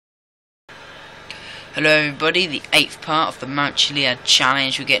Hello everybody, the 8th part of the Mount Chiliad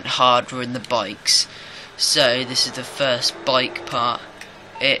challenge. We're getting harder in the bikes. So this is the first bike part.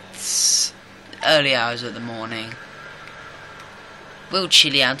 It's early hours of the morning. Will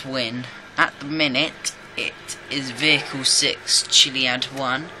Chiliad win? At the minute it is Vichles 6, Chiliad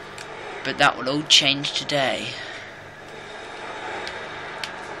 1. But that will all change today.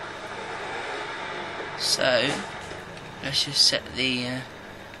 So let's just set the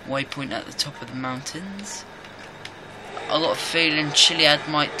waypoint at the top of the mountains. I got a feeling Chiliad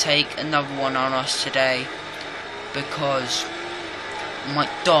might take another one on us today because I might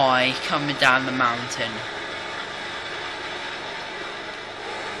die coming down the mountain.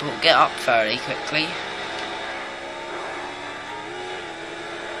 But we'll get up fairly quickly.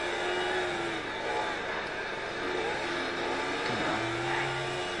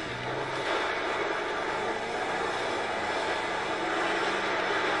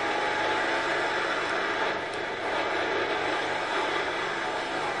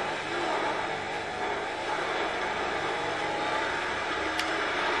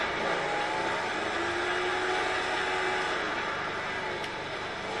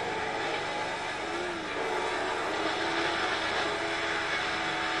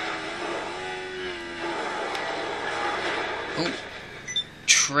 Oh,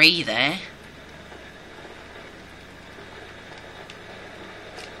 tree there.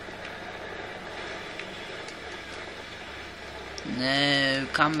 No,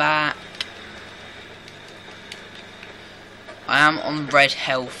 come back. I am on red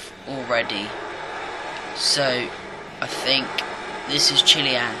health already, so I think this is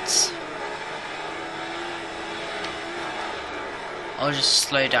Chiliad's. I'll just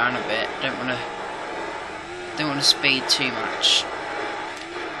slow down a bit. Don't want to speed too much.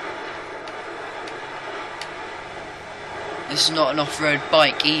 This is not an off-road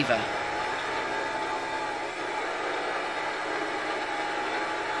bike either.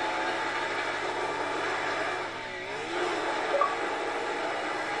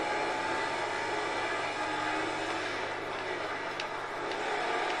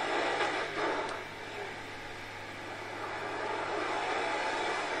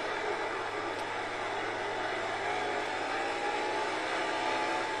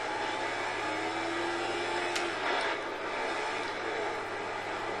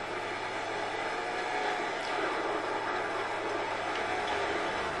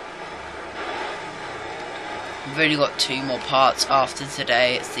 We've only got two more parts after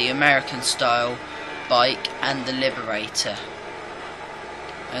today. It's the American style bike and the Liberator.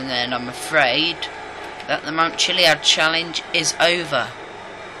 And then I'm afraid that the Mount Chiliad challenge is over.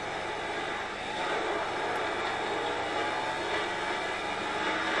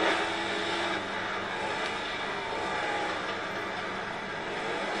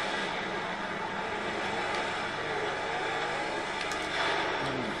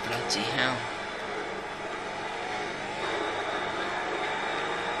 Oh, bloody hell.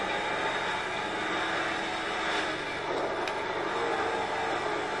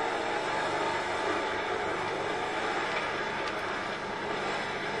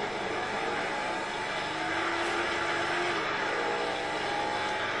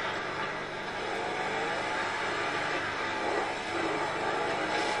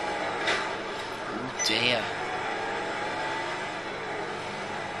 Dear.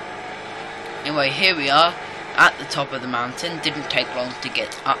 Anyway, here we are at the top of the mountain. Didn't take long to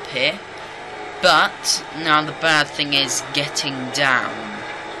get up here, but now the bad thing is getting down.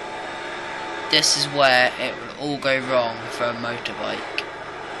 This is where it will all go wrong for a motorbike.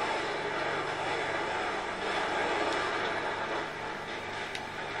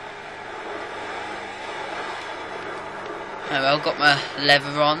 Oh well, got my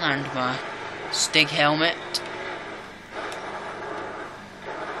leather on and my Stig helmet.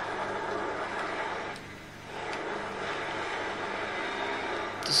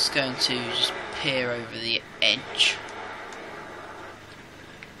 Just going to just peer over the edge.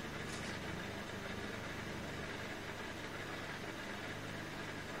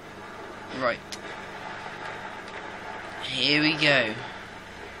 Right. Here we go.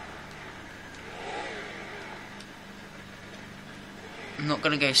 I'm not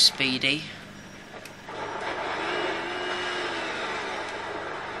gonna go speedy.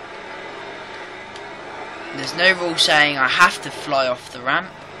 There's no rule saying I have to fly off the ramp.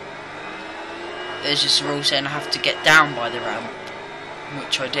 There's just a rule saying I have to get down by the ramp,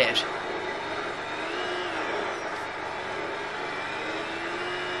 which I did.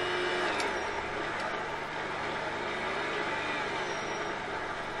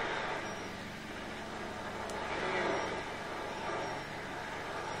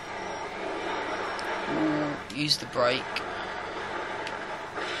 use the brake.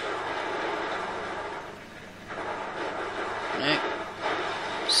 No.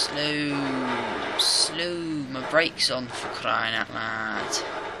 Slow. My brake's on, for crying out loud.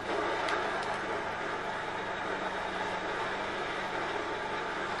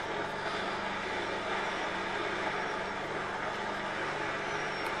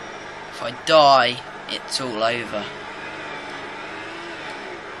 If I die, it's all over.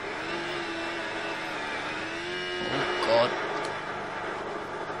 Oh God.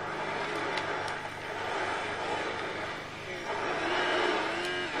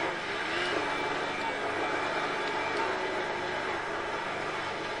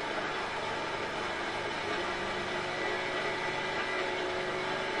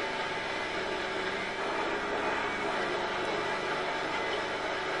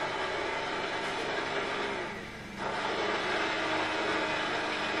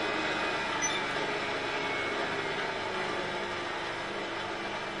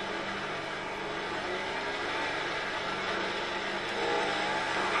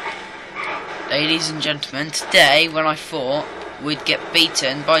 Ladies and gentlemen, today when I thought we'd get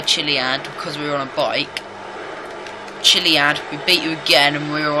beaten by Chiliad because we were on a bike, Chiliad, we beat you again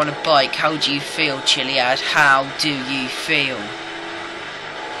and we were on a bike. How do you feel, Chiliad? How do you feel?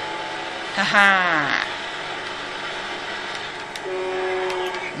 Haha.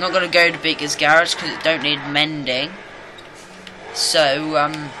 I'm not going to go to Vichles garage because it don't need mending. So,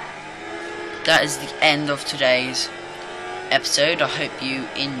 that is the end of today's episode. I hope you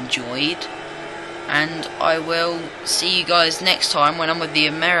enjoyed. And I will see you guys next time when I'm with the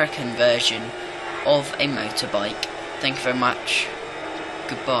American version of a motorbike. Thank you very much.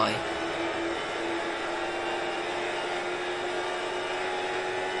 Goodbye.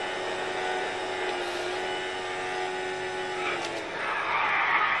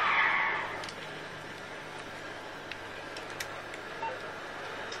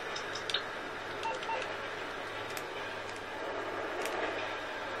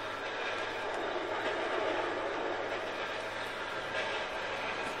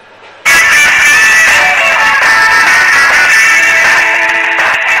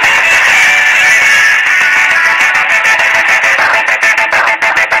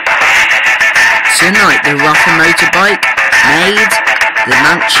 Tonight the Ruffan motorbike made the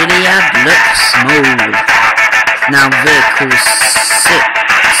Mount Chiliad look smooth. Now Vichles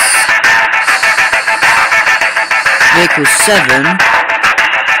 7,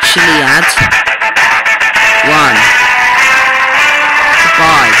 Chiliad 1.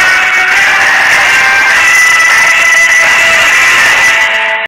 Goodbye.